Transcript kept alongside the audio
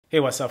Hey,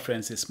 what's up,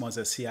 friends? It's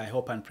Moses here. I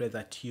hope and pray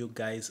that you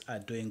guys are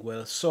doing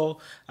well. So,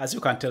 as you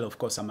can tell, of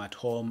course, I'm at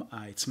home.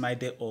 It's my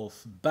day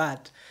off,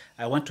 but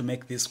I want to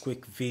make this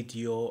quick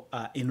video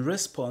in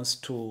response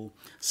to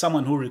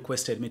someone who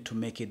requested me to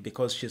make it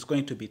because she's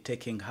going to be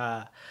taking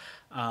her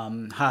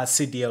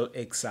CDL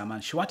exam,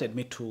 and she wanted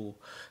me to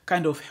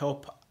kind of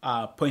help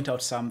point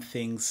out some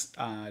things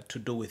to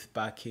do with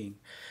backing.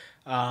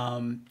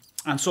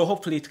 And so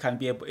hopefully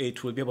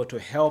it will be able to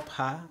help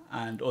her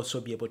and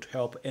also be able to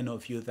help any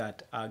of you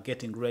that are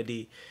getting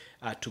ready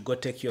to go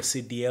take your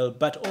CDL,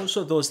 but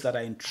also those that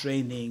are in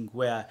training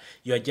where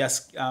you're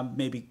just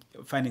maybe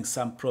finding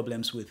some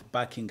problems with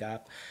backing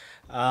up.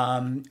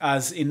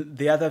 As in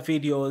the other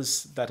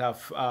videos that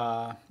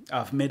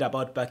I've made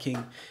about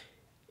backing,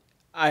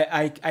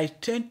 I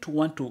tend to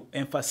want to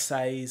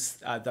emphasize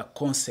the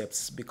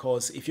concepts,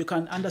 because if you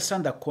can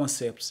understand the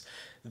concepts,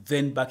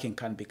 then backing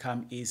can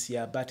become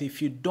easier. But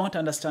if you don't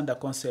understand the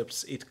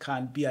concepts, it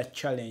can be a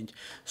challenge.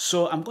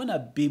 So I'm going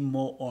to be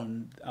more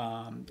on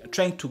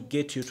trying to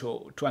get you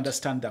to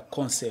understand the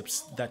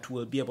concepts that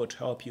will be able to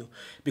help you.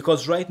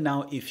 Because right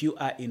now, if you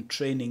are in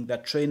training, the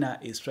trainer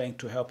is trying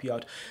to help you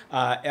out.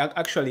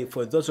 Actually,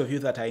 for those of you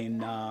that are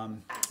in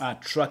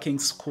trucking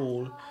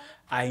school,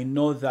 I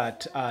know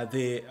that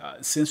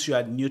since you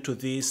are new to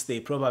this, they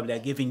probably are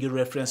giving you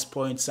reference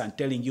points and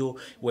telling you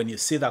when you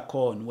see the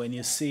cone, when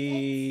you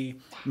see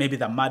maybe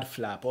the mud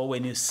flap, or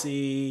when you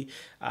see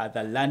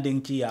the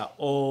landing gear,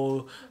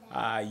 or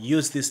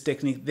use this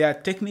technique. There are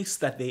techniques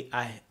that they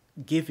are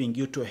giving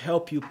you to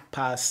help you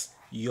pass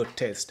your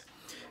test.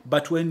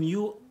 But when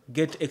you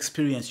get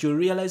experience, you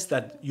realize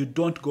that you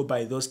don't go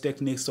by those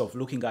techniques of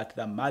looking at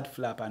the mud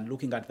flap and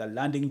looking at the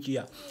landing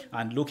gear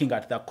and looking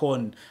at the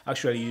cone.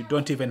 Actually, you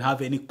don't even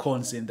have any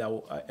cones in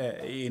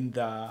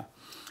the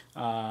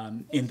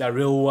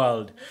real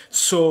world.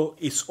 So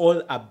it's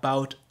all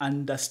about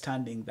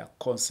understanding the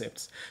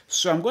concepts.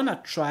 So I'm going to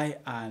try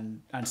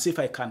and see if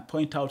I can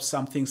point out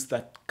some things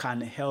that can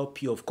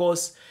help you. Of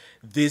course,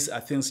 these are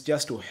things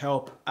just to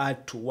help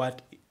add to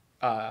what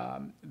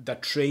the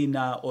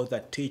trainer or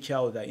the teacher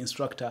or the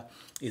instructor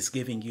is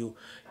giving you.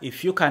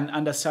 If you can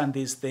understand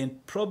this, then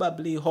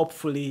probably,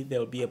 hopefully,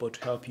 they'll be able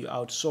to help you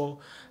out.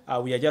 So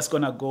we are just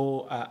going to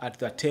go at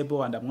the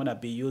table, and I'm going to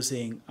be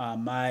using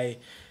my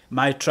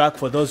truck.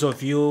 For those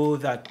of you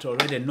that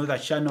already know the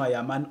channel, I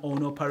am an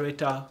owner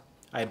operator.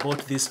 I bought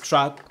this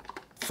truck,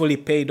 fully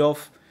paid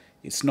off.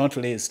 It's not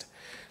leased.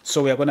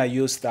 So we are going to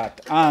use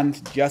that.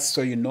 And just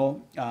so you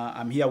know,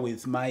 I'm here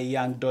with my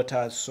young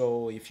daughter.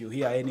 So if you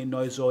hear any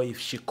noise or if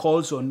she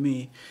calls on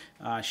me,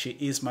 she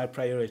is my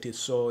priority.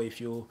 So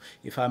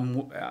if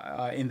I'm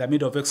in the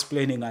middle of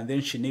explaining and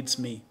then she needs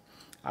me,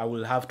 I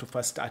will have to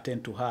first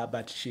attend to her.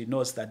 But she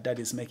knows that Dad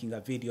is making a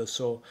video,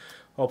 so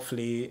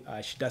hopefully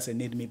she doesn't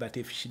need me. But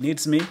if she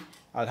needs me,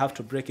 I'll have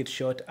to break it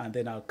short and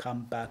then I'll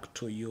come back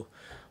to you.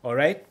 All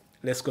right,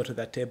 let's go to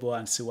the table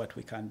and see what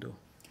we can do.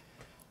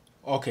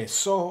 Okay,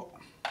 so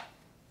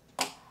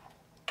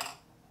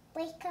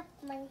wake up,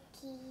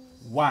 monkey.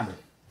 1,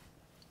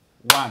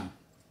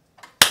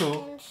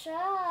 2,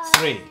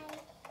 3.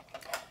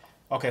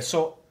 Okay,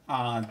 so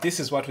this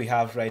is what we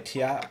have right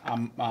here.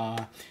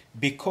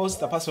 Because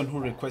the person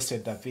who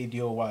requested the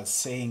video was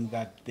saying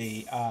that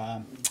they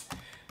are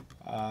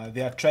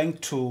trying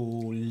to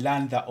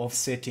learn the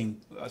offsetting.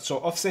 So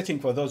offsetting,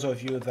 for those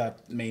of you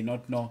that may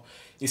not know,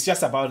 it's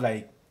just about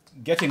like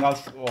getting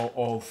out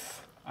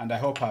of, and I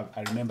hope I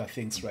remember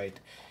things right.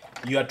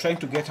 You are trying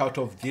to get out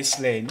of this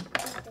lane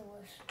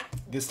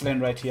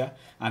right here,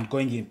 and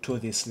going into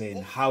this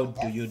lane. How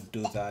do you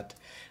do that?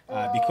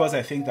 Because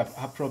I think that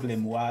her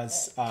problem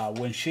was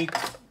when she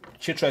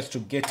tries to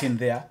get in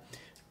there,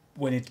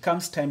 when it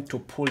comes time to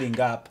pulling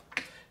up,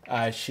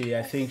 I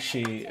think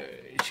she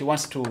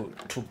wants to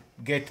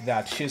get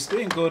that. She's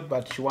doing good,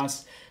 but she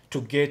wants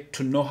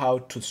to know how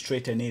to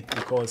straighten it,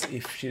 because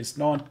if she's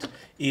not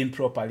in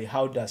properly,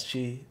 how does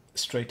she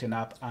straighten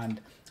up,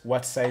 and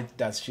what side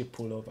does she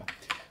pull over?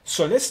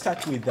 So let's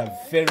start with the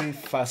very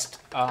first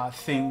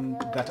thing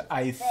that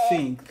I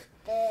think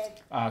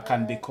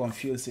can be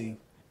confusing.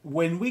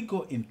 When we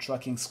go in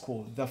trucking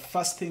school, the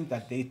first thing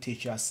that they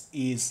teach us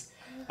is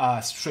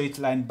straight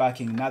line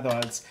backing. In other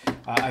words,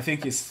 I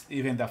think it's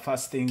even the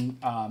first thing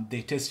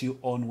they test you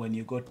on when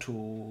you go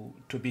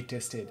to be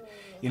tested.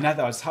 In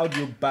other words, how do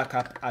you back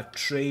up a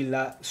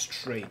trailer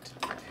straight?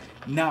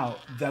 Now,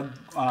 the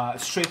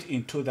straight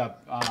into the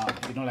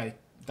like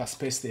the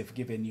space they've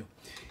given you.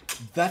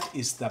 That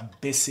is the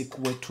basic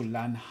way to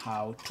learn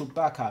how to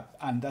back up,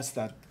 and that's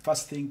the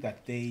first thing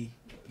that they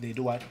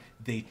do. What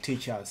they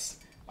teach us,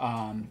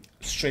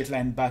 straight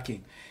line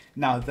backing.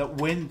 Now,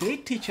 when they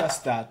teach us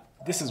that,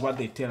 this is what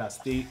they tell us.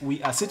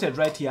 We are seated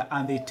right here,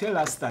 and they tell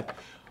us that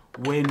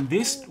when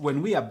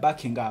we are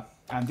backing up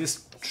and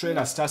this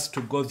trailer starts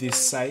to go this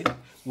side,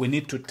 we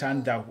need to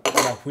turn the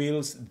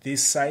wheels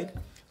this side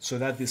so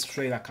that this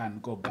trailer can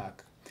go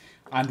back.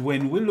 And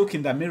when we look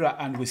in the mirror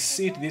and we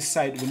see it this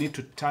side, we need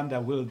to turn the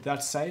wheel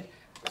that side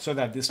so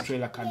that this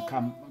trailer can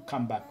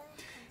come back.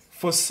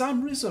 For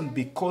some reason,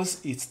 because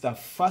it's the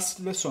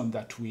first lesson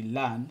that we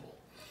learn,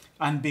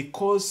 And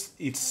because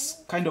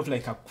it's kind of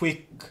like a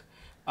quick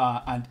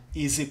and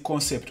easy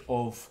concept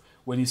of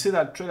when you see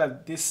that trailer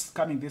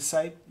coming this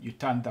side, you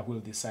turn the wheel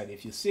this side.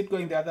 If you see it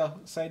going the other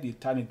side, you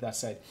turn it that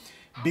side.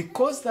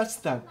 Because that's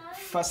the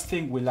first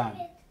thing we learn,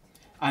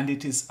 and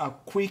it is a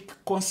quick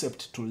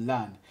concept to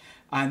learn.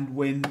 And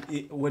when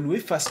we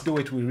first do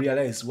it, we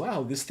realize,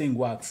 wow, this thing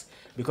works.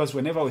 Because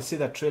whenever we see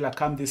the trailer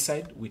come this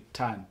side, we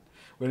turn.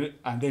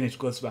 And then it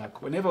goes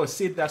back. Whenever we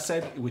see it that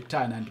side, we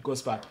turn and it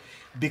goes back.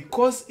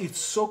 Because it's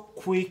so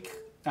quick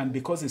and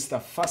because it's the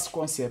first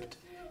concept,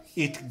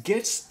 it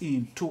gets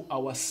into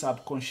our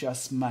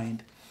subconscious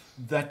mind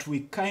that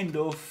we kind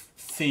of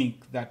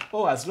think that,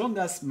 oh, as long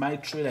as my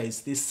trailer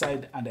is this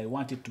side and I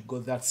want it to go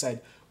that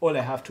side, all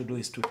I have to do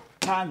is to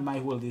turn my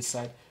wheel this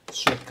side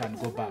so it can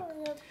go back.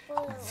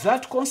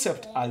 That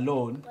concept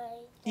alone,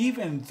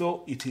 even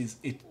though it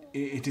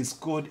is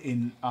good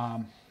in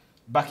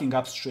backing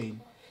up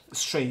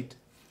straight,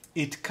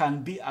 it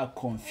can be a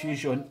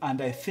confusion,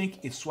 and I think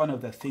it's one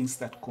of the things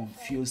that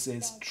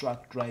confuses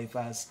truck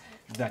drivers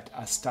that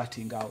are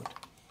starting out.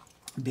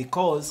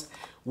 Because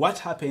what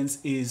happens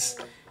is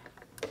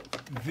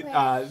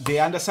they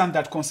understand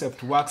that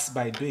concept works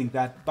by doing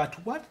that, but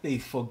what they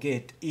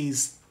forget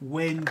is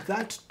when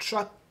that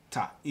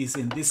tractor is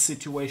in this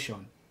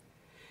situation,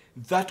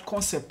 that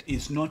concept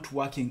is not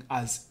working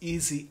as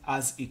easy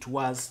as it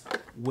was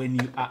when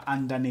you are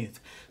underneath.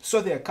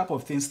 So there are a couple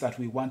of things that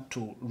we want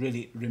to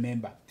really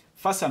remember.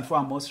 First and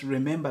foremost,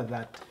 remember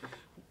that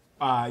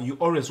you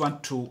always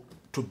want to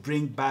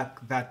bring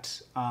back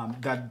that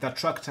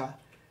tractor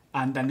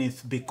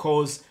underneath,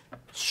 because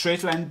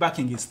straight line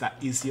backing is the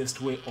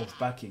easiest way of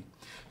backing.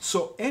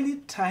 So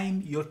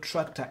anytime your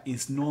tractor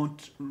is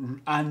not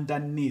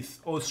underneath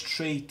or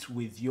straight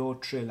with your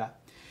trailer,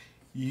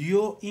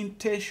 your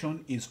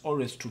intention is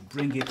always to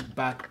bring it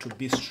back to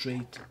be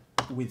straight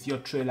with your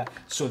trailer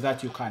so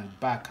that you can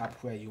back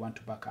up where you want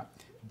to back up.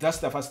 That's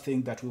the first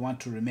thing that we want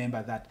to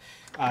remember, that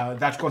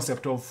that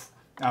concept of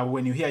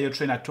when you hear your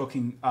trainer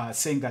talking,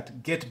 saying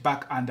that get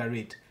back under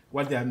it,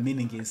 what their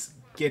meaning is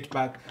get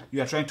back,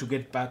 you are trying to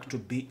get back to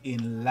be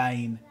in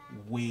line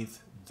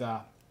with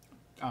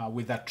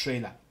that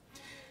trailer.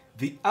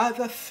 The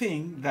other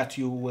thing that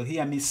you will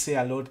hear me say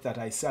a lot, that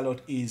I say a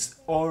lot, is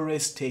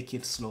always take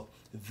it slow.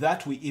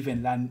 That we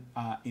even learn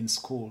in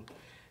school.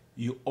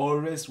 You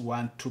always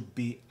want to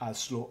be as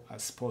slow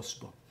as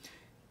possible.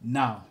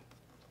 Now,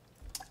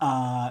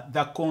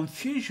 the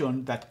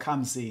confusion that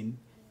comes in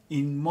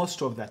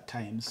most of the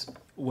times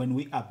when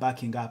we are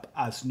backing up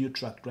as new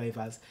truck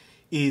drivers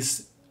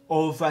is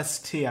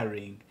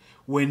oversteering.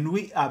 When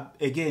we are,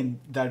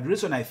 again, the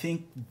reason I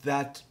think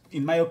that,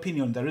 in my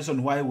opinion, the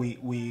reason why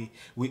we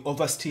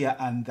oversteer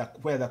and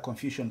where the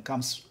confusion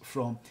comes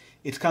from,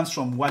 it comes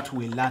from what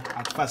we learned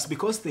at first,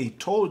 because they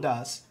told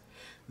us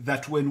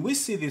that when we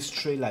see this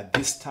trailer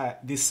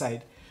this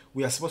side,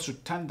 we are supposed to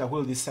turn the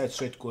wheel this side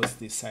so it goes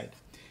this side.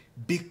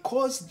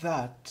 Because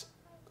that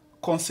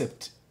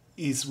concept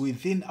is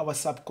within our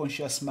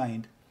subconscious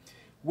mind,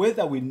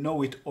 whether we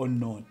know it or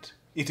not,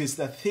 it is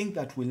the thing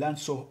that we learn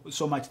so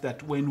much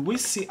that when we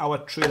see our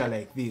trailer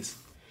like this,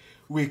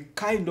 we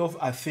kind of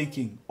are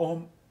thinking,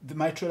 oh,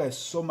 my trailer is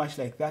so much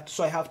like that,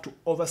 so I have to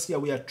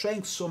oversteer. We are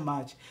trying so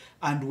much,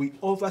 and we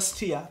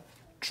oversteer,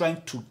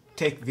 trying to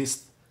take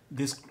this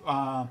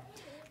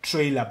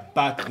trailer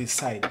back this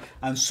side.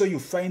 And so you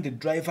find the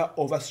driver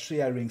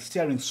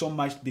steering so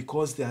much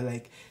because they're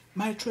like,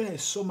 my trailer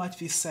is so much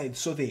this side,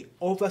 so they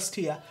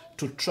oversteer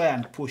to try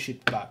and push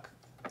it back.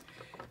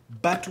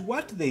 But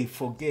what they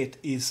forget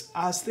is,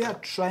 as they are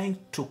trying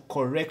to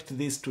correct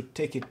this to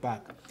take it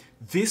back,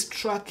 this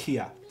truck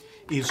here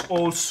is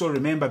also,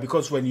 remember,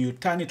 because when you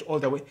turn it all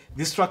the way,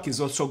 this truck is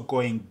also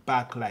going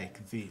back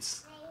like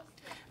this,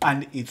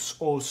 and it's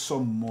also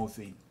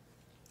moving.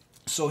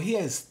 So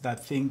here's the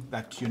thing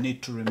that you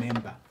need to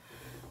remember.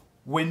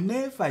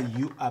 Whenever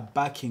you are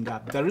backing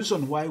up, the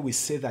reason why we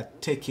say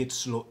that take it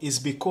slow is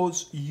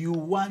because you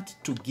want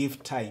to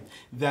give time.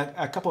 There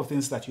are a couple of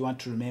things that you want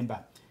to remember.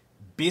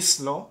 Be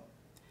slow.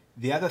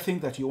 The other thing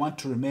that you want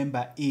to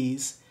remember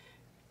is,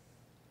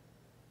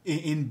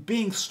 in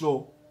being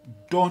slow,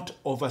 don't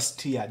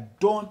oversteer.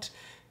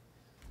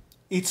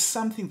 It's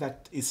something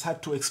that is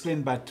hard to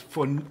explain, but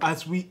when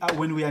we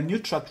are new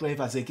truck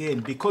drivers, again,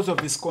 because of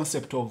this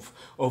concept of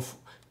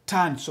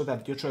turn so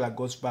that your trailer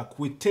goes back,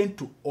 we tend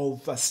to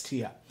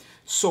oversteer.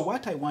 So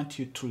what I want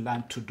you to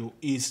learn to do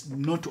is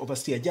not to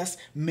oversteer. Just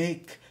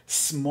make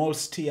small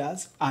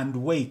steers and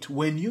wait.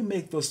 When you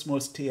make those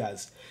small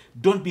steers,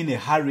 don't be in a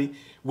hurry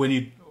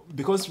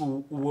because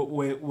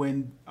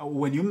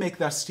when you make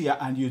that steer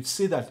and you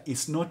see that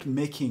it's not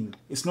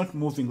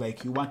moving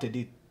like you wanted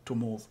it to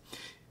move,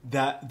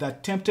 the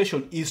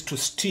temptation is to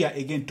steer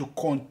again, to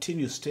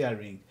continue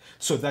steering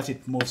so that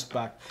it moves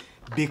back.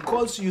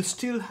 Because you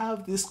still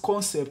have this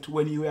concept,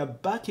 when you are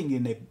backing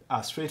in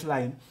a straight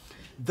line,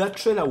 that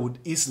trailer would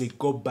easily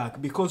go back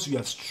because you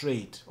are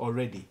straight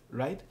already,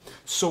 right?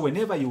 So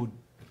whenever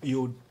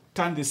you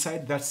turn this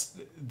side,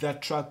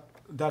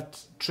 that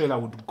trailer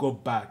would go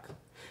back.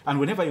 And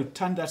whenever you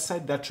turn that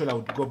side, that trailer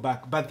would go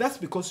back. But that's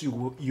because you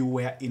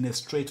were in a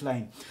straight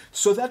line.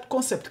 So that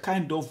concept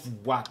kind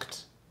of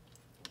worked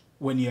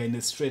when you're in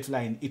a straight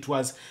line. It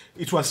was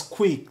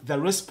quick. The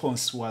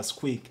response was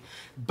quick.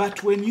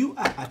 But when you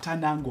are at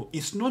an angle,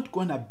 it's not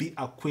going to be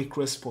a quick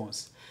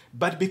response.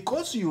 But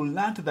because you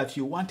learned that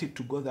you wanted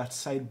to go that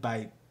side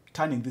by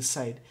turning this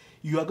side,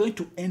 you are going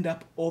to end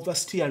up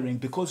oversteering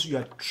because you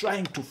are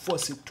trying to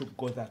force it to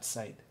go that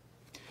side.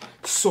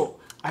 So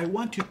I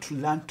want you to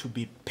learn to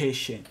be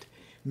patient.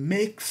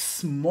 Make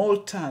small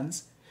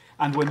turns,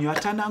 and when you're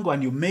at an angle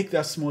and you make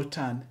that small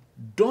turn,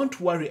 don't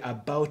worry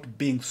about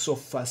being so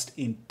fast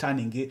in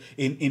turning,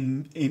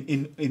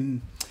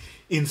 in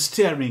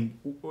steering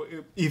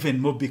even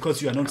more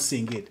because you are not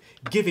seeing it.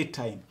 Give it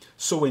time.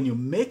 So when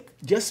you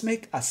just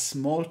make a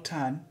small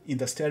turn in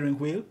the steering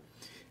wheel.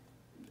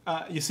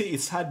 You see,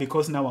 it's hard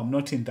because now I'm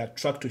not in that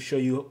truck to show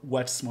you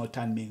what small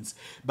turn means.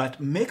 But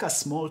make a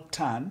small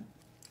turn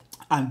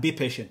and be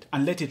patient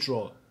and let it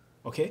roll.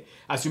 Okay?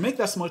 As you make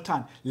that small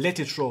turn, let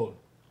it roll.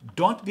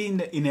 Don't be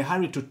in a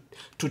hurry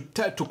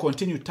to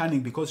continue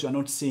turning because you are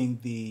not seeing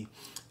the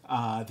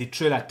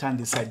trailer turn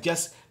this side.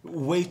 Just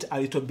wait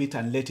a little bit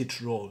and let it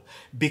roll.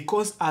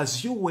 Because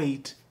as you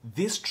wait,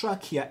 this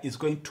truck here is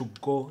going to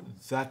go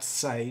that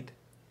side.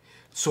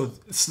 So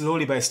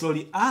slowly by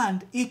slowly,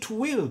 and it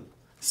will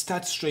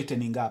start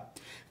straightening up.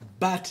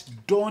 But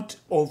don't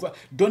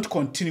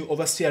continue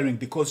oversteering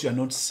because you're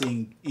not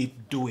seeing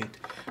it do it.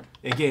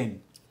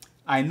 Again,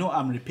 I know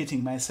I'm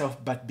repeating myself,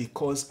 but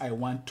because I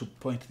want to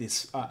point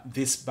this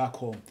back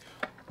home.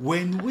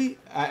 When we,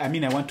 I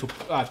want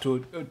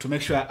to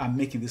make sure I'm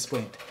making this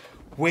point.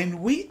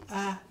 When we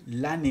are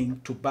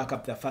learning to back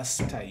up the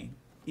first time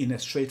in a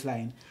straight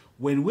line,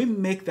 when we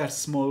make that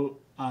small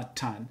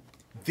turn,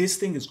 this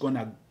thing is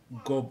gonna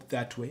go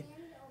that way.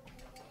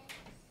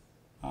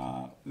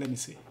 Let me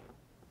see.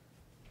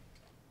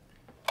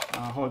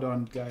 Hold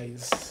on,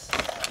 guys.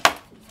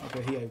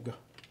 Okay, here you go.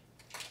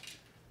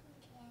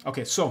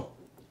 Okay, so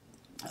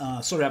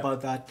sorry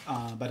about that,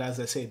 but as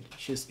I said,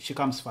 she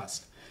comes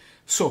fast.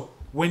 So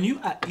when you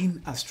are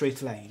in a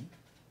straight line,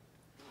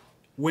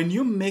 when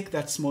you make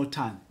that small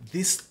turn,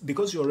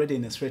 because you're already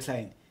in a straight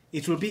line,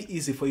 it will be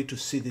easy for you to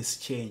see this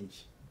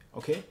change.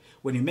 Okay,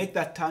 when you make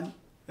that turn,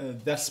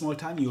 that small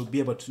turn, you'll be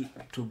able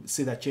to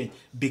see that change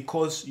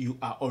because you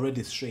are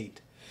already straight.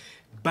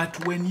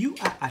 But when you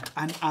are at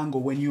an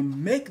angle, when you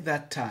make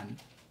that turn,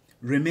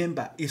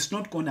 remember, you're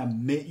not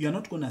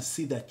gonna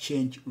see that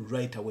change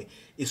right away.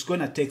 It's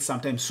gonna take some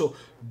time. So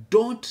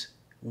don't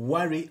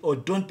worry or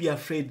don't be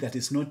afraid that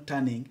it's not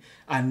turning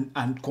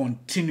and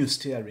continue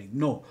steering.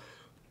 No,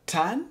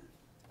 turn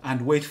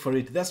and wait for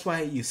it. That's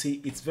why you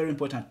see it's very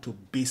important to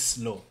be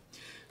slow.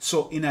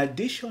 So in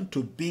addition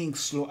to being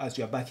slow as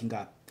you're backing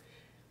up,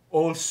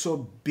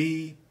 also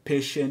be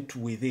patient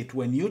with it.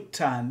 When you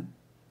turn,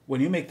 when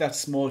you make that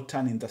small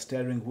turn in the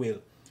steering wheel,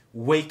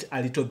 wait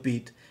a little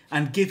bit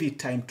and give it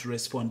time to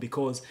respond,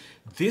 because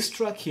this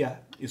truck here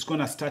is going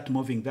to start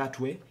moving that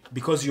way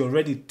because you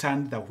already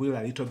turned the wheel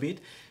a little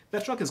bit.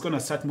 The truck is going to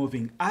start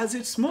moving. As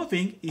it's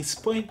moving,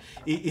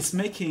 it's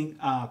making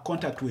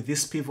contact with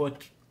this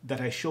pivot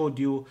that I showed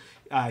you.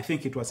 I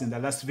think it was in the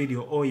last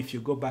video, or if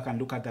you go back and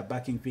look at the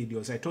backing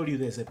videos, I told you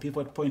there's a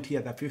pivot point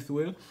here, the fifth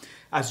wheel.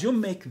 As you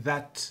make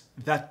that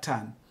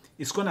turn,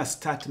 it's going to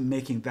start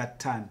making that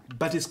turn,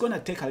 but it's going to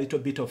take a little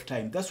bit of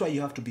time. That's why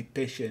you have to be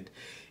patient.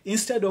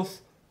 Instead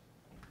of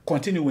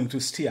continuing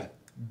to steer,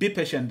 be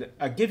patient.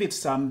 Give it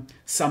some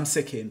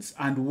seconds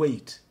and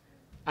wait,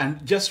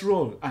 and just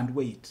roll and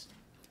wait.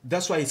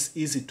 That's why it's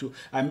easy to,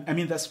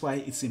 that's why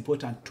it's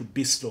important to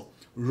be slow.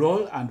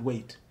 Roll and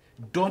wait.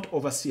 Don't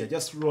oversteer,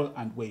 just roll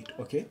and wait,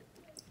 okay?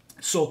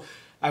 So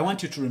I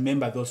want you to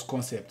remember those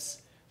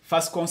concepts.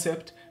 First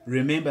concept,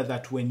 remember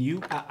that when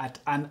you are at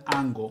an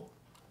angle,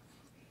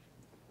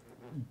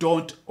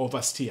 don't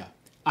oversteer.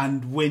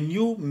 And when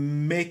you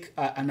make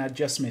an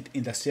adjustment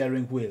in the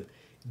steering wheel,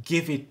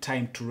 give it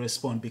time to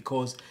respond,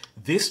 because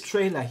this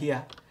trailer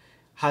here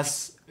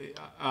has,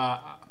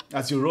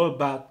 as you roll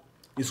back,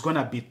 it's going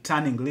to be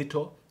turning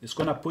little. It's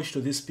going to push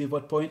to this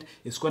pivot point.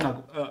 It's going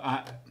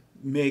to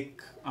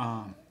make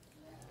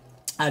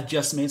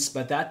adjustments,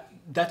 but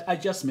that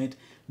adjustment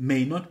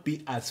may not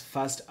be as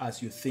fast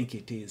as you think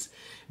it is,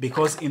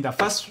 because in the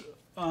first,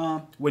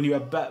 when you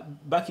are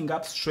backing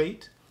up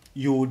straight,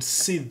 you would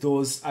see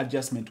those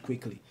adjustments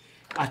quickly.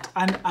 At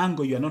an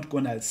angle, you're not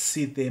going to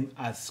see them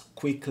as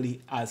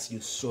quickly as you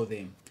saw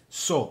them.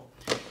 So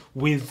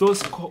with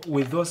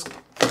those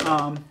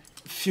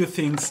few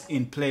things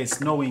in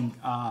place, knowing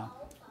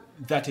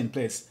that in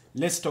place,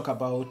 let's talk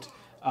about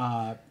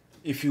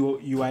if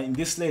you are in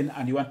this lane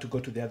and you want to go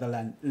to the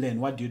other lane,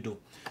 what do you do?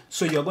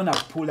 So you're going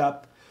to pull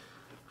up,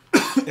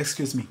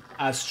 excuse me,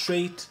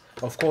 straight.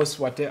 Of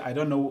course, I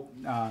don't know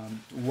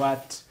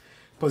what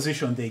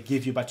position they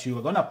give you, but you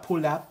are going to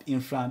pull up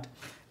in front,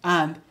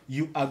 and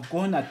you are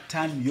going to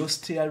turn your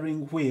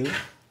steering wheel,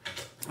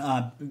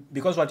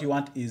 because what you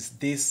want is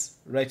this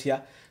right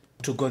here,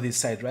 to go this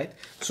side, right?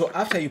 So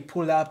after you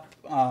pull up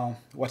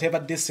whatever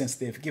distance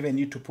they've given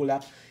you to pull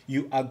up,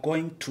 you are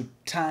going to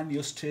turn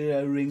your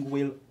steering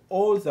wheel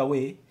all the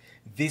way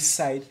this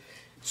side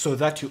so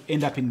that you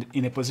end up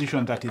in a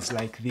position that is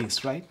like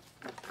this, right?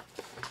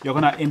 You're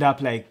going to end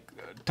up like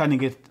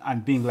turning it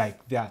and being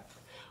like that.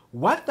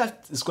 What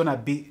that is going to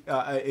be,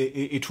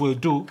 it will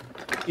do,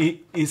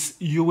 is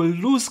you will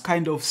lose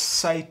kind of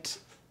sight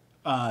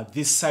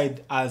this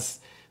side as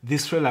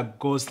this trailer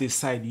goes this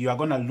side. You are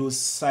going to lose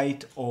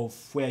sight of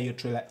where your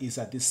trailer is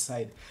at this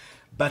side.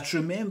 But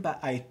remember,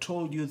 I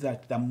told you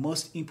that the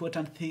most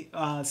important thing,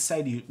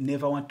 side you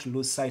never want to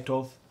lose sight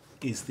of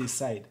is this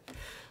side.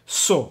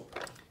 So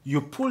you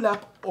pull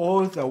up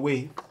all the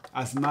way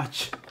as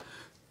much,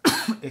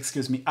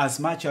 excuse me, as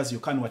much as you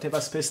can.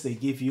 Whatever space they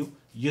give you,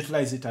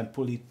 utilize it and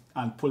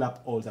pull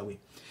up all the way.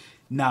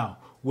 Now,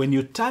 when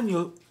you turn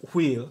your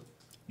wheel,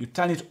 you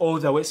turn it all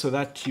the way so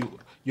that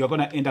you're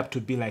going to end up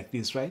to be like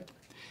this, right?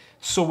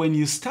 So when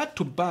you start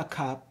to back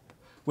up,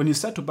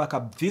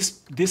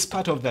 this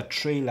part of the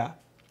trailer,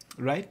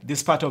 right?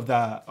 This part of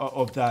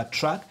the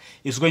truck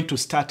is going to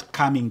start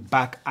coming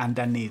back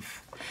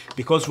underneath,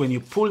 because when you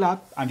pull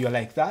up and you're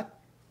like that,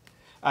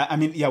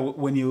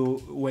 when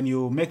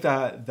you make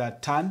the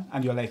turn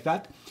and you're like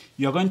that,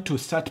 you're going to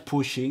start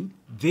pushing.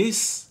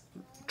 This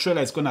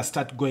trailer is going to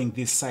start going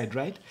this side,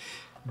 right?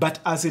 But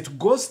as it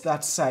goes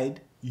that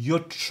side, your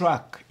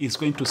truck is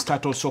going to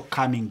start also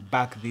coming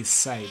back this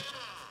side.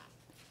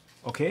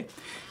 Okay,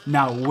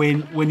 now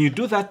when you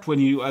do that, when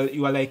you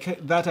are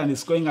like that and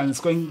it's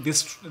going,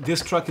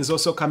 this truck is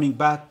also coming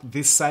back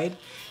this side,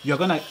 you're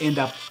gonna end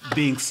up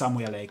being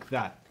somewhere like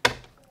that.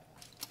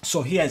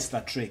 So here's the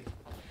trick.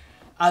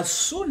 As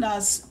soon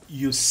as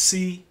you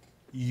see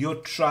your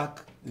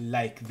truck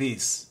like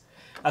this,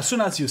 as soon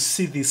as you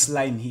see this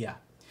line here,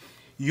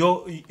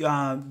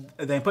 the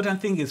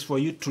important thing is for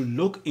you to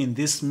look in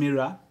this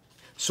mirror.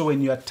 So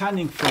when you are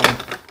turning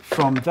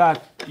from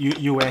that,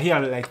 you were here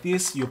like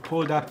this, you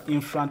pulled up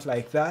in front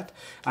like that,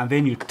 and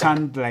then you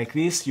turned like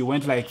this, you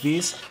went like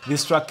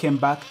this truck came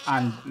back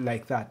and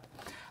like that.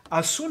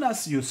 As soon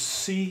as you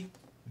see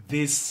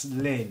this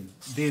lane,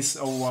 this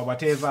or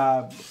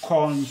whatever,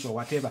 cones or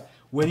whatever,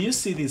 when you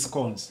see these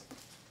cones,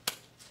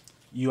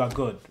 you are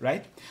good,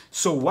 right?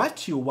 So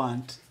what you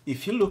want,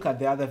 if you look at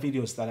the other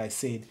videos that I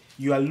said,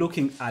 you are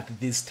looking at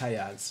these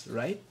tires,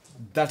 right?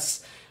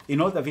 That's in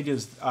all the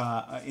videos,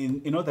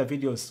 in all the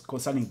videos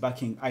concerning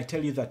backing, I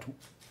tell you that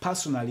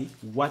personally,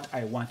 what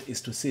I want is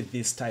to see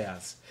these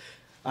tires.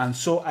 And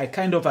so I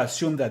kind of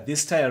assume that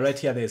this tire right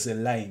here, there's a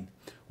line.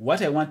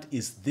 What I want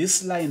is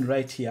this line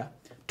right here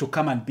to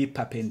come and be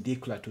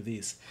perpendicular to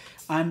this.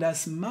 And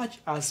as much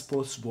as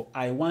possible,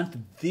 I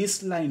want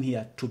this line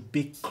here to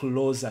be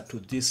closer to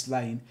this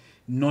line,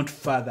 not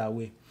further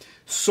away.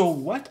 So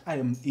what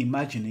I'm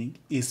imagining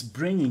is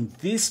bringing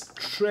this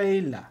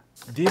trailer,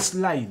 this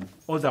line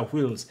or the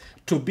wheels,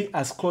 to be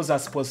as close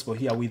as possible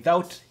here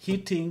without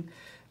hitting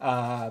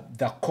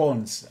the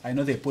cones. I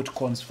know they put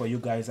cones for you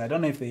guys. I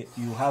don't know if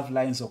you have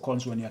lines or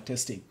cones when you're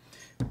testing.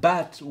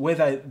 But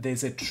whether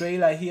there's a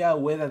trailer here,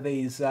 whether there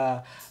is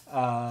a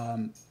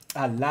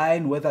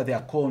line, whether there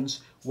are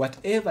cones,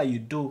 whatever you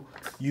do,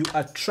 you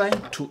are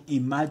trying to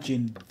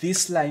imagine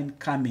this line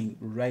coming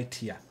right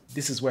here.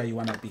 This is where you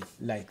want to be,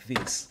 like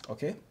this,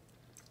 okay?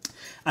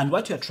 And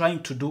what you're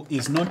trying to do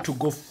is not to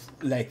go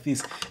like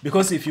this,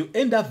 because if you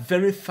end up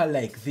very far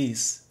like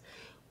this,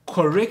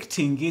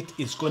 correcting it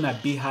is going to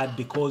be hard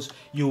because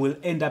you will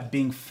end up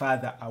being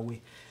farther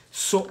away.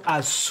 So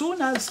as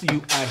soon as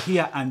you are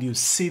here and you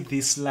see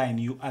this line,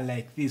 you are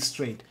like this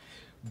straight.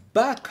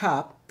 Back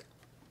up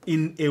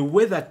in a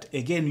way that,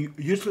 again,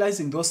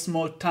 utilizing those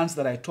small turns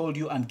that I told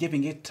you and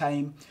giving it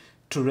time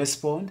to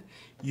respond.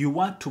 You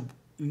want to,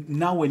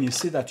 now when you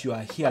see that you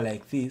are here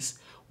like this,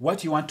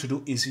 what you want to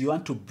do is you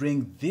want to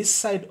bring this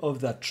side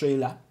of the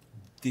trailer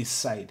this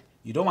side.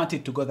 You don't want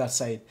it to go that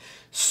side.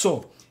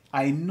 So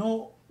I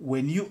know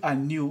when you are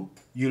new,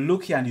 you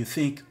look here and you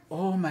think,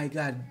 oh my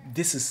God,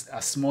 this is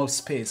a small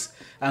space.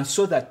 And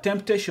so the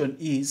temptation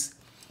is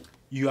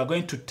you are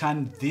going to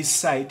turn this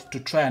side to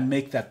try and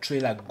make that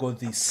trailer go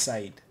this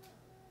side.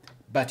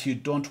 But you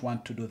don't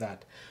want to do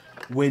that.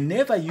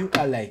 Whenever you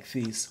are like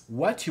this,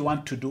 what you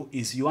want to do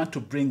is you want to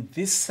bring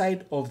this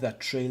side of the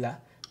trailer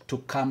to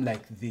come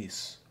like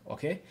this,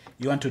 okay?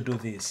 You want to do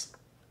this.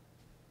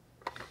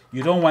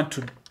 You don't want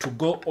to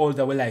go all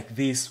the way like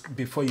this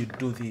before you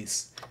do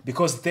this,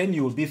 because then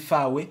you will be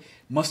far away.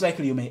 Most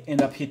likely you may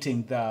end up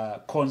hitting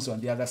the cones on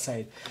the other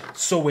side.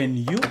 So when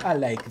you are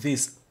like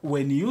this,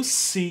 when you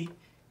see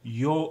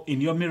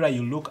in your mirror,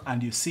 you look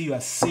and you see you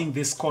are seeing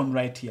this cone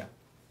right here.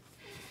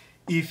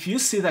 If you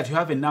see that you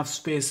have enough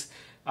space,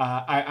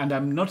 I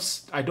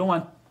don't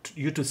want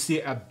you to see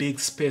a big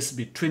space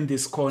between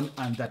this cone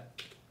and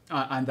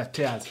the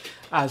tires.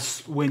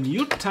 As when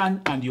you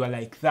turn and you are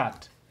like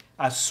that,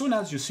 as soon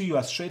as you see you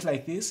are straight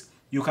like this,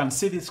 you can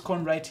see this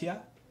cone right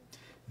here.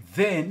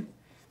 Then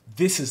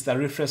this is the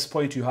reference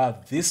point. You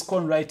have this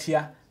cone right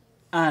here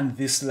and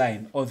this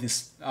line or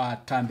this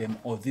tandem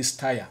or this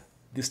tire.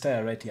 this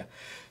tire right here.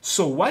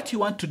 So what you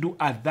want to do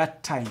at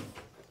that time,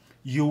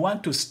 you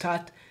want to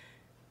start,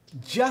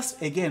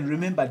 just again,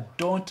 remember,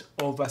 don't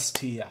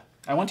oversteer.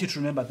 I want you to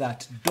remember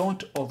that.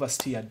 Don't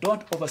oversteer.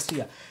 Don't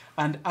oversteer.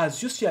 And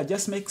as you steer,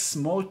 just make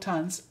small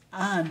turns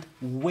and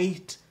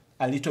wait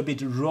a little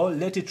bit. Roll,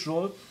 let it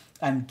roll,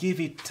 and give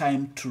it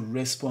time to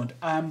respond.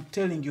 I'm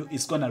telling you,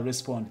 it's going to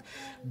respond.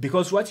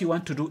 Because what you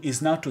want to do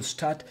is now to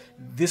start,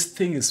 this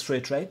thing is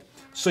straight, right?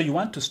 So you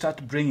want to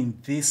start bringing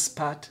this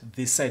part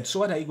this side. So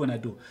what are you going to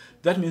do?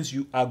 That means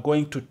you are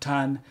going to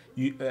turn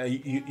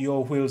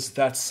your wheels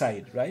that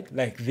side, right?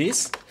 Like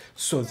this,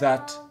 so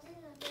that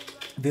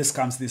this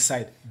comes this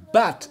side.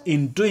 But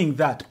in doing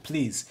that,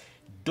 please,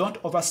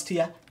 don't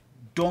oversteer.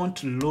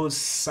 Don't lose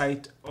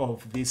sight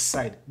of this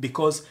side.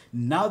 Because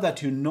now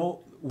that you know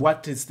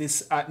what is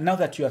this, now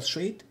that you are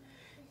straight,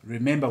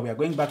 remember, we are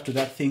going back to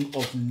that thing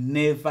of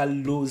never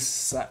lose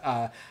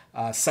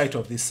sight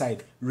of this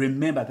side.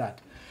 Remember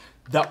that.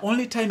 The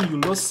only time you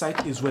lost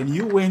sight is when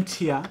you went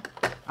here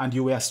and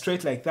you were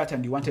straight like that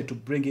and you wanted to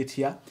bring it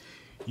here.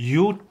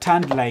 You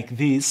turned like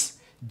this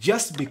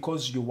just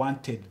because you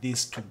wanted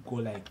this to go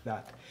like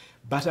that.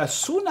 But as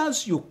soon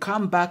as you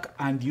come back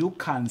and you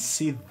can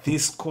see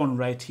this cone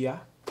right here,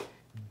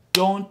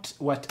 don't,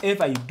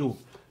 whatever you do,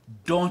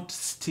 don't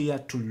steer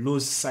to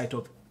lose sight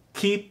of.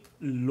 Keep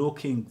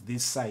looking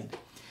this side.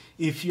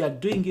 If you are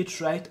doing it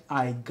right,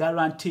 I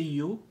guarantee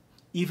you,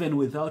 even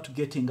without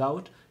getting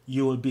out,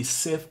 you will be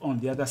safe on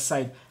the other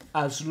side,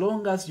 as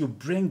long as you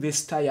bring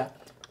this tire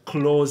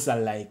closer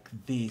like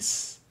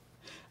this.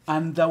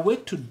 And the way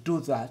to do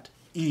that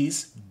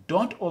is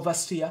don't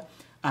oversteer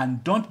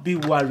and don't be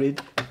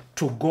worried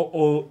to go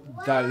all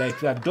that like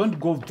that. Don't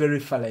go very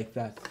far like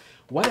that.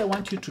 What I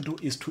want you to do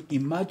is to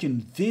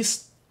imagine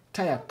this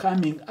tire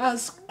coming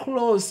as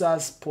close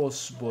as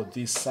possible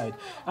this side.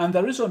 And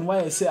the reason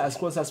why I say as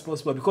close as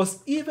possible, because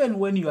even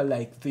when you are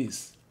like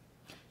this,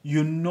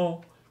 you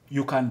know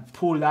you can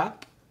pull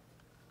up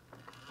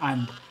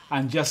and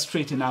just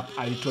straighten up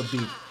a little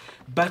bit.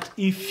 But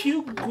if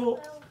you go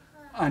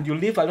and you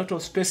leave a lot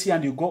of space here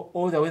and you go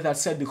all the way that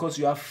side because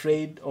you're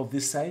afraid of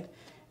this side,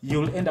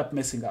 you'll end up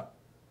messing up.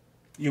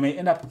 You may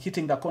end up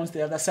hitting the cones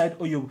the other side,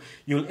 or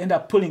you'll end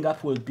up pulling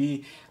up, will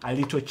be a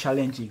little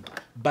challenging.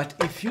 But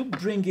if you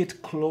bring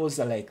it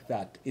closer like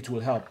that, it will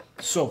help.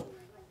 So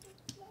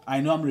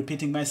I know I'm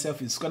repeating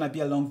myself. It's going to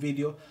be a long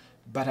video,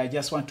 but I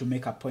just want to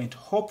make a point.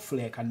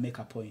 Hopefully I can make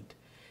a point.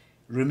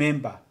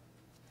 Remember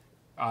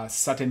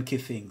certain key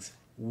things.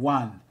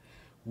 One,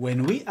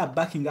 when we are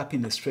backing up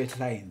in a straight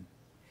line,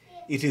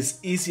 it is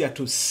easier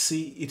to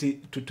see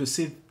to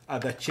see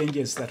the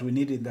changes that we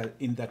need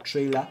in the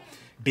trailer,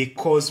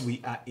 because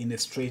we are in a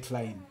straight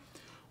line.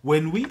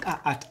 When we are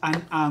at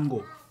an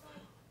angle,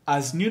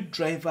 as new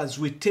drivers,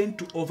 we tend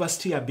to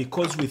oversteer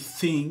because we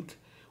think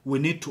we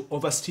need to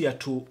oversteer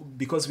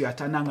because we are at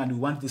an angle and we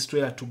want this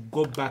trailer to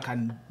go back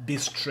and be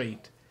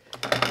straight.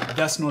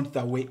 That's not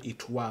the way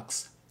it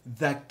works.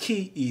 The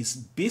key is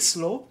be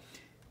slow,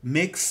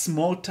 make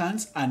small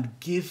turns, and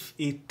give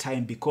it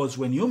time, because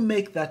when you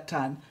make that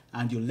turn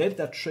and you let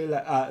the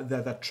trailer,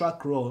 the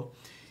truck roll,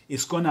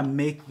 it's going to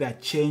make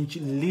that change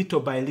little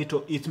by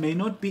little. It may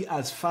not be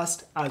as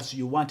fast as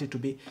you want it to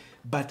be,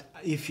 but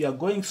if you are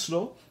going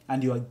slow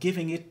and you are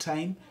giving it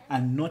time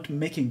and not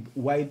making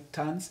wide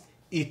turns,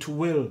 it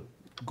will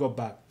go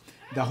back.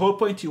 The whole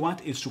point you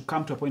want is to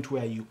come to a point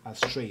where you are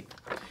straight.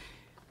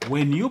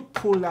 When you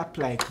pull up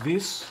like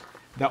this,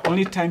 the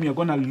only time you're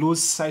going to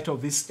lose sight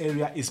of this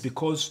area is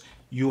because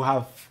you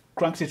have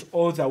cranked it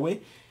all the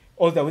way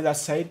that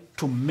side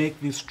to make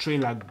this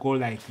trailer go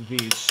like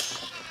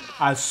this.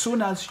 As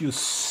soon as you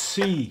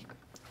see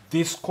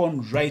this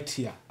cone right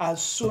here,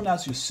 as soon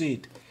as you see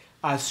it,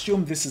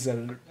 assume this is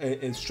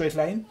a straight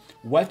line.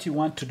 What you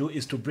want to do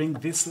is to bring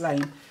this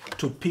line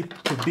to be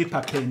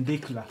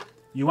perpendicular.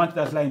 You want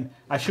that line,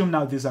 assume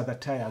now these are the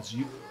tires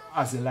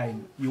as a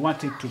line. You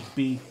want it to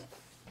be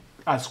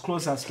as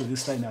close as to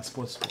this line as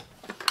possible.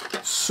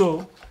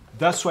 So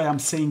that's why I'm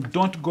saying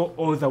don't go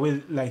all the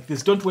way like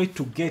this. Don't wait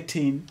to get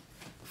in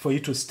for you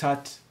to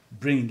start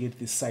bringing it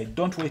this side.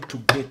 Don't wait to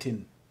get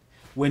in.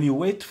 When you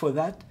wait for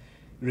that,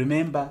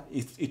 remember,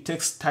 it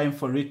takes time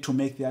for it to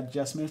make the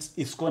adjustments.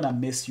 It's going to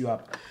mess you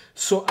up.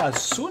 So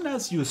as soon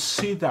as you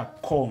see the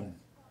cone,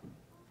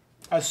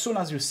 as soon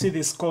as you see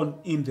this cone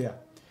in there,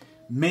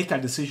 make a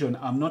decision.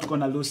 I'm not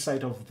going to lose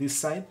sight of this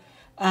side,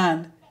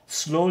 and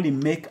slowly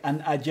make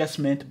an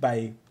adjustment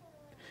by,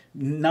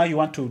 now you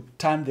want to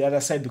turn the other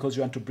side because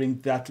you want to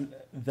bring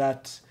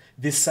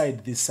this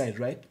side,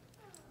 right?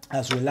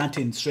 As we learned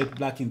in straight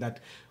blacking, that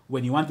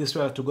when you want this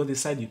trailer to go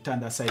this side, you turn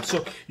that side.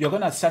 So you're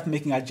going to start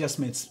making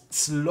adjustments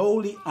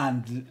slowly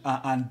and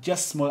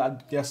just small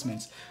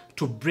adjustments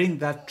to bring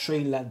that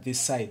trailer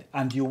this side,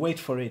 and you wait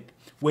for it.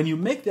 When you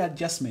make the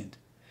adjustment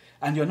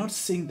and you're not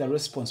seeing the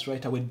response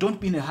right away, don't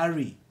be in a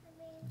hurry.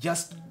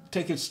 Just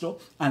take it slow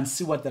and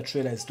see what the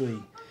trailer is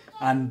doing,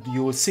 and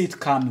you will see it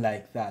come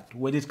like that.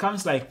 When it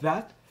comes like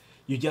that,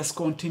 you just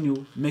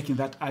continue making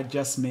that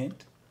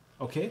adjustment,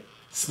 okay?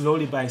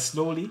 Slowly by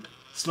slowly,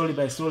 slowly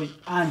by slowly,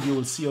 and you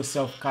will see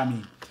yourself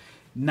coming.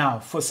 Now,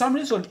 for some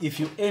reason, if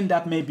you end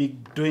up maybe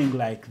doing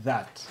like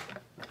that,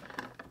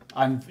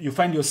 and you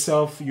find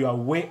yourself, you are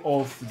way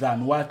off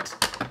than what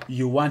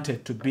you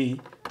wanted to be,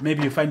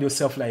 maybe you find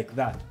yourself like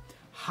that,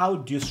 how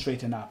do you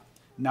straighten up?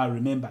 Now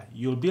remember,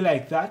 you'll be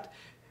like that.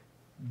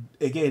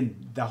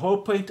 Again, the whole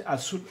point,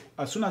 as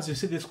soon as you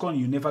see this cone,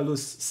 you never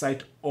lose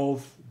sight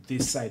of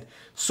this side.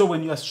 So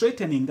when you are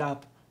straightening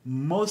up,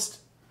 most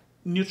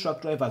new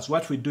truck drivers,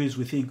 what we do is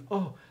we think,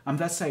 oh, I'm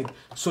that side.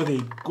 So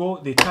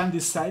they turn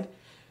this side.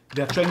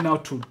 They're trying now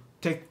to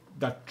take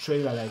that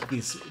trailer like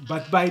this.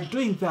 But by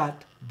doing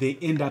that, they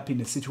end up in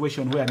a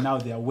situation where now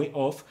they are way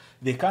off.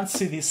 They can't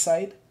see this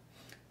side.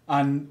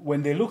 And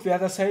when they look the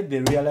other side, they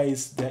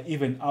realize they're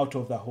even out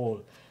of the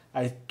hole.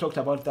 I talked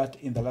about that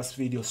in the last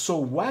video. So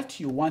what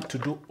you want to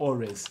do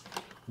always,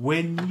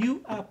 when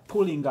you are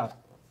pulling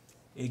up,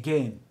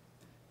 again,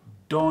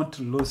 don't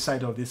lose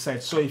sight of this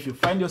side. So if you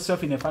find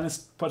yourself in a funny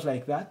spot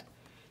like that,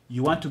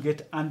 you want to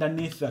get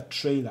underneath the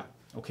trailer,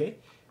 okay?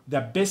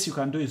 The best you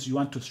can do is you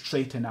want to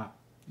straighten up.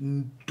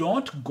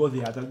 Don't go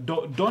the other,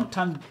 don't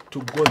turn to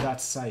go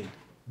that side.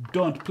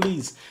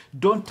 Please,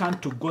 don't turn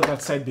to go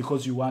that side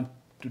because you want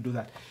to do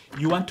that.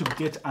 You want to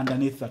get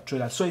underneath the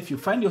trailer. So if you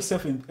find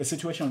yourself in a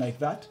situation like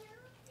that,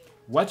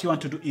 what you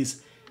want to do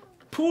is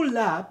pull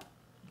up.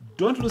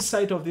 Don't lose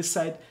sight of this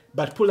side,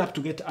 but pull up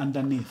to get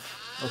underneath,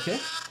 okay?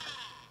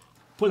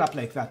 Pull up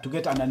like that to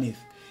get underneath.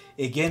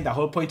 Again, the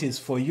whole point is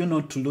for you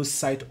not to lose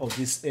sight of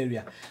this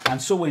area.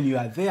 And so when you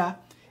are there,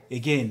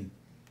 again,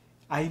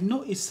 I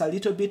know it's a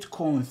little bit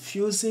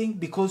confusing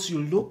because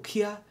you look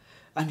here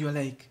and you're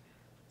like,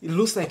 it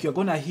looks like you're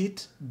gonna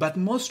hit, but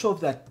most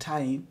of the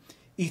time,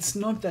 it's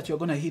not that you're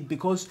gonna hit,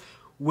 because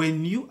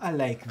when you are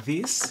like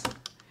this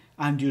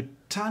and you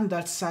turn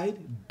that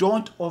side,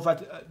 don't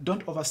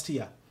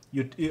oversteer.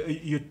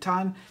 You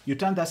turn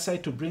that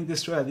side to bring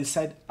this trailer this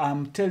side.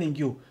 I'm telling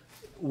you,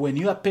 when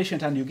you are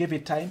patient and you give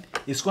it time,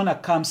 it's gonna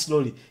come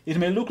slowly. It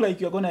may look like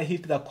you're gonna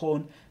hit the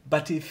cone,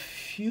 but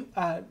if you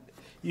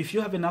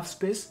have enough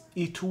space,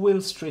 it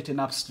will straighten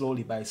up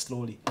slowly by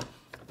slowly.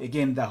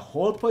 Again, the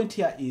whole point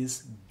here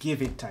is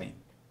give it time.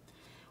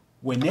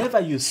 Whenever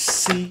you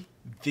see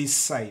this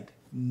side,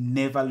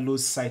 never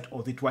lose sight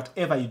of it.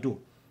 Whatever you do,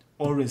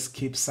 always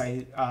keep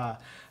seeing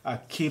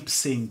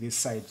this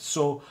side.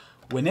 So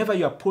whenever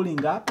you are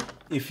pulling up,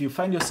 if you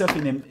find yourself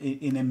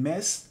in a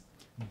mess,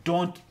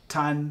 don't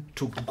turn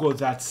to go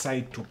that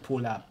side to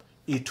pull up.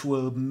 It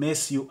will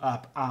mess you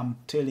up. I'm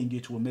telling you,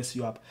 it will mess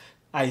you up.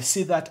 I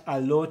see that a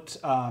lot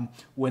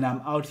when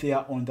I'm out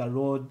there on the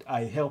road.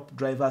 I help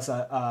drivers who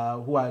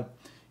are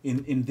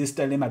in this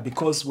dilemma,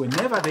 because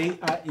whenever they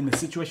are in a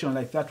situation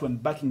like that, when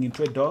backing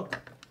into a dog,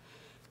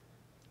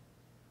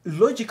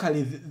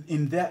 logically,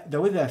 in the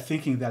way they're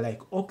thinking, they're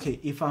like, okay,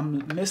 if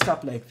I'm messed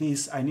up like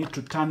this, I need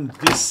to turn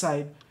this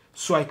side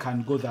so I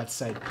can go that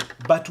side.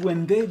 But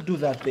when they do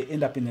that, they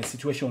end up in a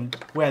situation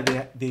where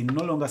they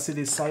no longer see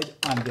this side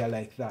and they're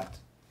like that.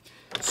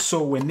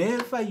 So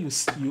whenever you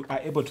are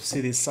able to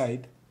see this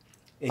side,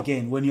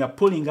 again, when you are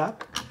pulling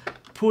up,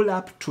 pull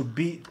up to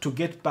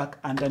get back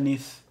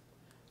underneath.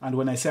 And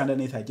when I say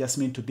underneath, I just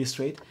mean to be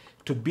straight,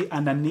 to be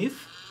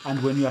underneath.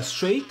 And when you are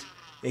straight,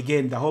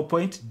 again, the whole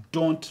point,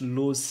 don't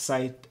lose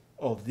sight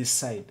of this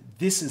side.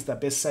 This is the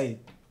best side.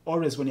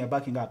 Always when you're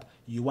backing up,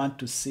 you want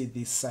to see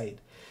this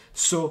side.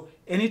 So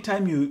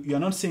anytime you're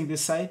not seeing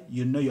this side,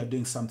 you know you're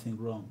doing something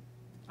wrong.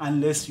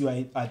 Unless you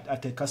are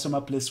at a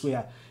customer place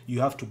where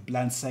you have to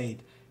blindside.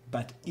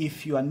 But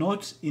if you are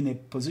not in a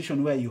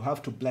position where you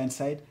have to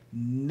blindside,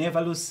 never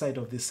lose sight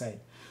of this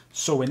side.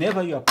 So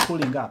whenever you are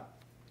pulling up,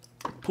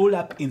 pull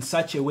up in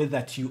such a way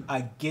that you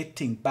are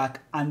getting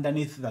back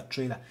underneath the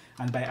trailer.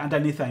 And by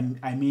underneath,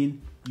 I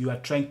mean you are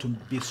trying to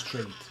be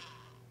straight.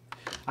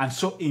 And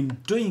so in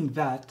doing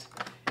that,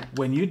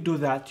 when you do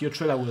that, your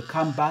trailer will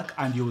come back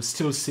and you will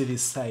still see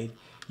this side.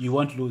 You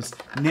won't lose.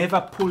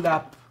 Never pull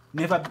up,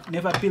 never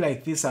be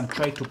like this and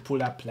try to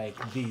pull up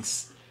like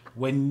this.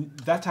 When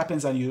that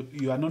happens and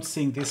you are not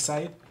seeing this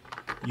side,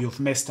 you've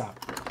messed up.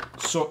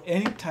 So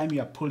anytime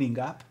you are pulling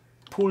up,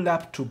 pull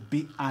up to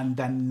be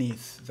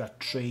underneath the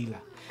trailer.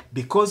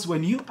 Because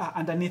when you are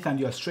underneath and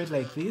you are straight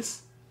like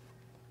this,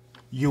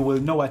 you will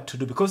know what to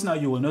do. Because now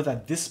you will know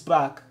that this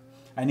back,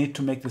 I need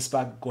to make this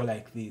back go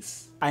like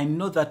this. I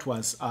know that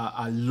was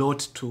a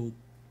lot to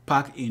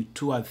pack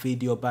into a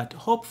video, but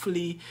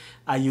hopefully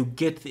you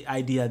get the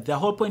idea. The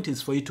whole point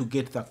is for you to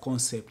get the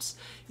concepts.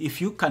 If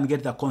you can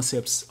get the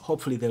concepts,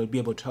 hopefully they'll be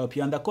able to help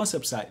you. And the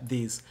concepts are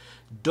these.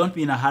 Don't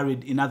be in a hurry.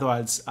 In other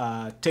words,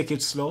 take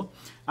it slow.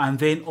 And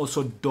then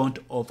also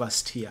don't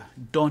oversteer.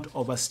 Don't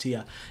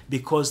oversteer,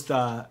 because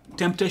the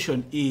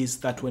temptation is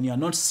that when you are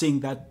not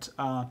seeing that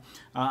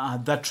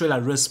that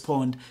trailer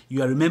respond,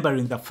 you are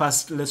remembering the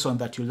first lesson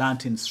that you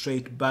learned in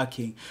straight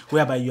backing,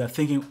 whereby you are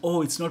thinking,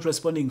 oh, it's not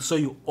responding, so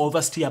you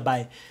oversteer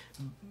by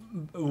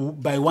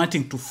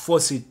wanting to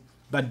force it.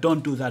 But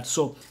don't do that.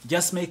 So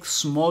just make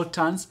small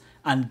turns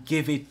and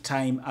give it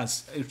time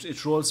as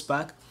it rolls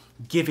back.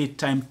 give it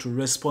time to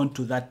respond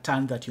to that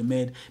turn that you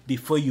made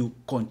before you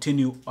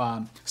continue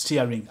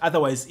steering.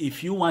 Otherwise,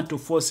 if you want to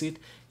force it,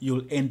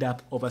 you'll end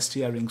up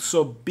oversteering.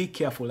 So be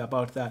careful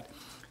about that.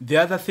 The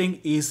other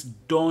thing is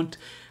the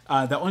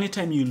only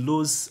time you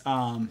lose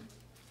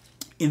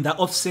in the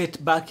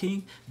offset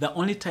backing, the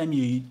only time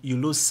you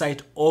lose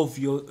sight of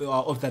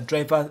the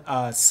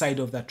driver side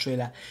of the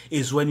trailer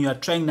is when you are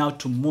trying now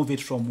to move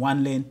it from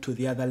one lane to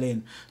the other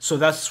lane. So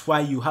that's why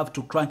you have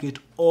to crank it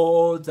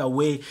all the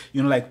way,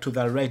 like to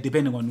the right,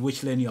 depending on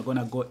which lane you're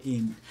gonna go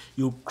in.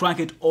 You crank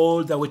it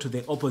all the way to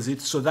the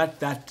opposite so that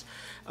that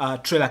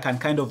trailer can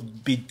kind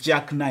of be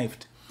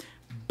jackknifed.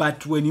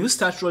 But when you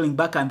start rolling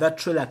back and that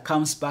trailer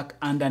comes back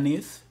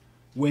underneath,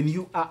 when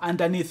you are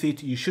underneath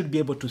it, you should be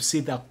able to see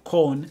the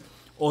cone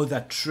or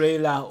the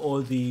trailer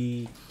or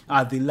the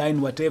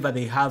line, whatever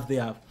they have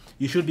there.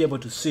 You should be able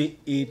to see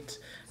it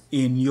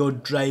in your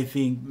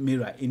driving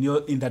mirror,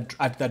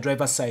 at the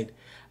driver's side.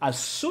 As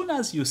soon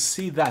as you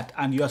see that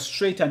and you are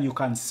straight and you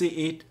can see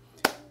it,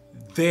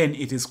 then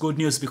it is good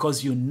news,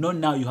 because you know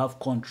now you have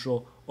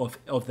control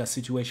of the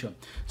situation.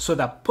 So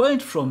the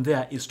point from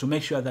there is to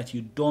make sure that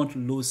you don't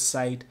lose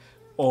sight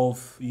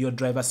of your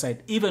driver's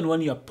side. Even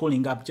when you're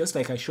pulling up, just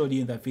like I showed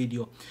you in the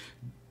video,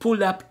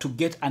 pull up to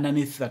get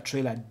underneath the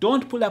trailer.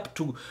 Don't pull up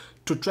to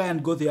try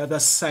and go the other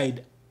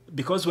side,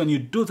 because when you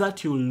do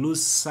that, you'll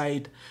lose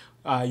sight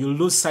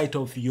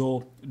of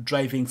your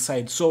driving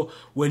side. So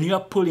when you're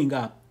pulling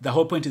up, the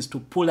whole point is to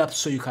pull up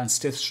so you can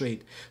stay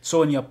straight.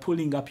 So when you're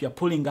pulling up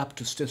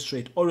to stay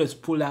straight. Always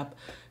pull up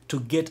to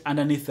get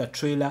underneath the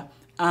trailer,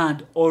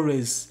 and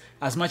always,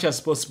 as much as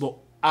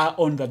possible, are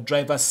on the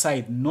driver's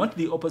side, not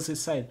the opposite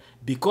side,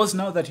 because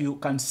now that you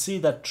can see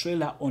the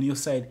trailer on your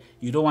side,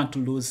 you don't want to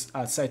lose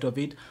sight of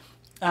it,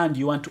 and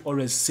you want to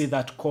always see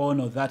that cone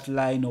or that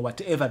line or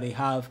whatever they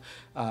have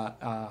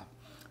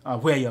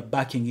where you're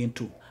backing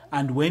into.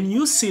 And when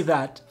you see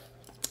that,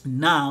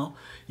 now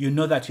you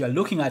know that you are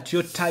looking at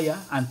your tire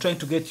and trying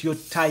to get your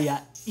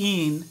tire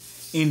in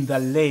the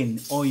lane,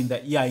 or in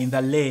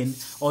the lane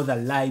or the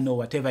line or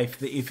whatever.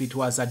 If it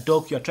was a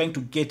dock, you're trying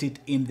to get it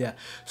in there.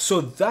 So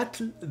that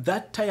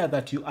tire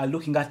that you are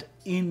looking at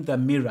in the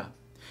mirror,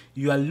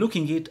 you are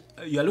looking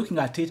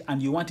at it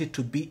and you want it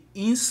to be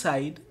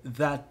inside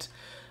that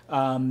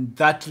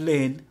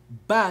lane,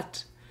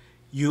 but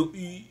you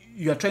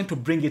are trying to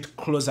bring it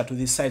closer to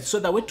this side. So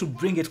the way to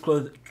bring it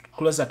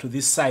closer to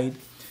this side,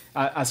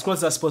 as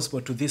close as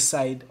possible to this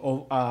side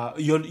of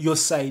your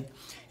side,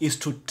 is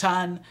to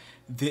turn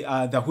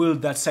the wheel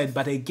that side.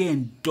 But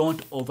again,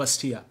 don't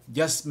oversteer.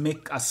 Just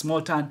make a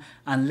small turn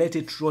and let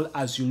it roll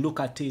as you look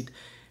at it,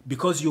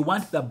 because you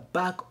want the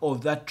back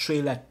of that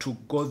trailer to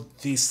go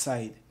this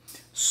side.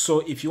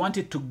 So if you want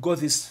it to go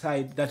this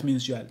side, that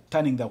means you are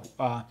turning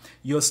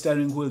your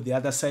steering wheel the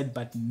other side,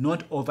 but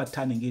not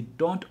overturning it.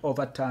 Don't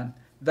overturn.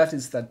 That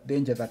is the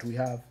danger that we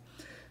have.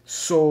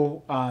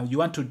 So you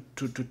want to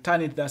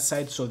turn it that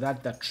side so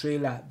that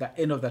the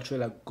end of the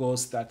trailer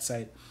goes that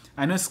side.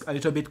 I know it's a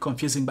little bit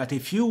confusing, but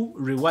if you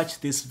rewatch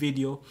this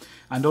video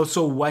and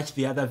also watch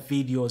the other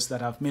videos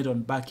that I've made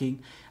on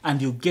backing,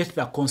 and you get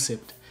the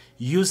concept,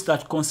 use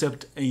that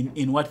concept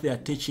in what they are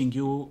teaching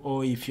you,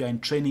 or if you're in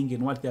training,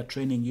 in what they're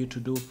training you to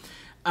do.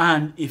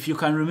 And if you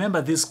can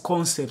remember these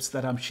concepts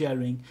that I'm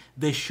sharing,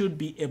 they should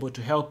be able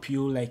to help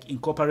you, like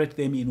incorporate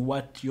them in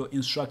what your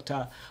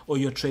instructor or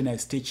your trainer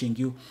is teaching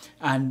you,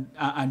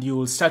 and you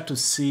will start to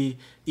see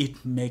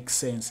it make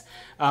sense.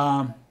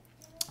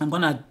 I'm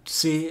gonna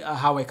see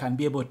how I can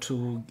be able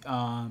to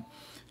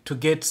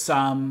get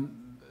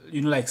some,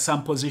 like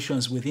some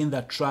positions within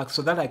the truck,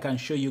 so that I can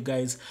show you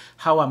guys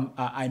how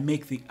I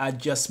make the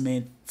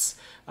adjustments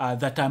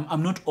that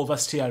I'm not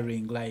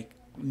oversteering like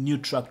new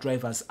truck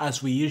drivers,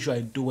 as we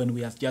usually do when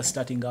we are just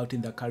starting out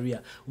in the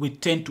career. We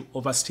tend to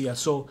oversteer.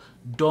 So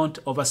don't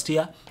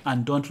oversteer,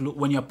 and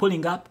when you're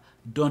pulling up,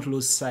 don't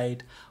lose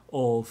sight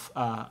of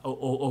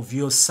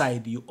your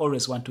side. You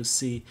always want to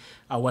see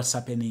what's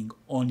happening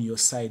on your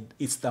side.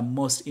 It's the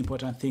most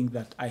important thing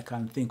that I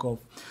can think of.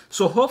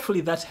 So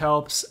hopefully that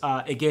helps.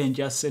 Again,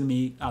 just send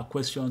me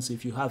questions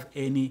if you have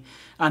any,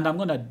 and I'm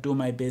gonna do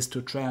my best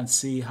to try and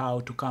see how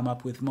to come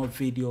up with more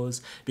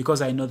videos,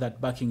 because I know that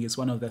backing is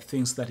one of the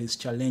things that is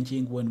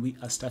challenging when we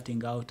are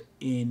starting out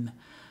in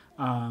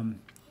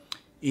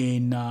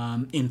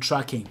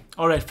trucking.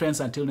 All right, friends,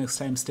 until next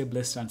time, stay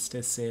blessed and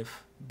stay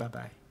safe. Bye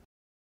bye.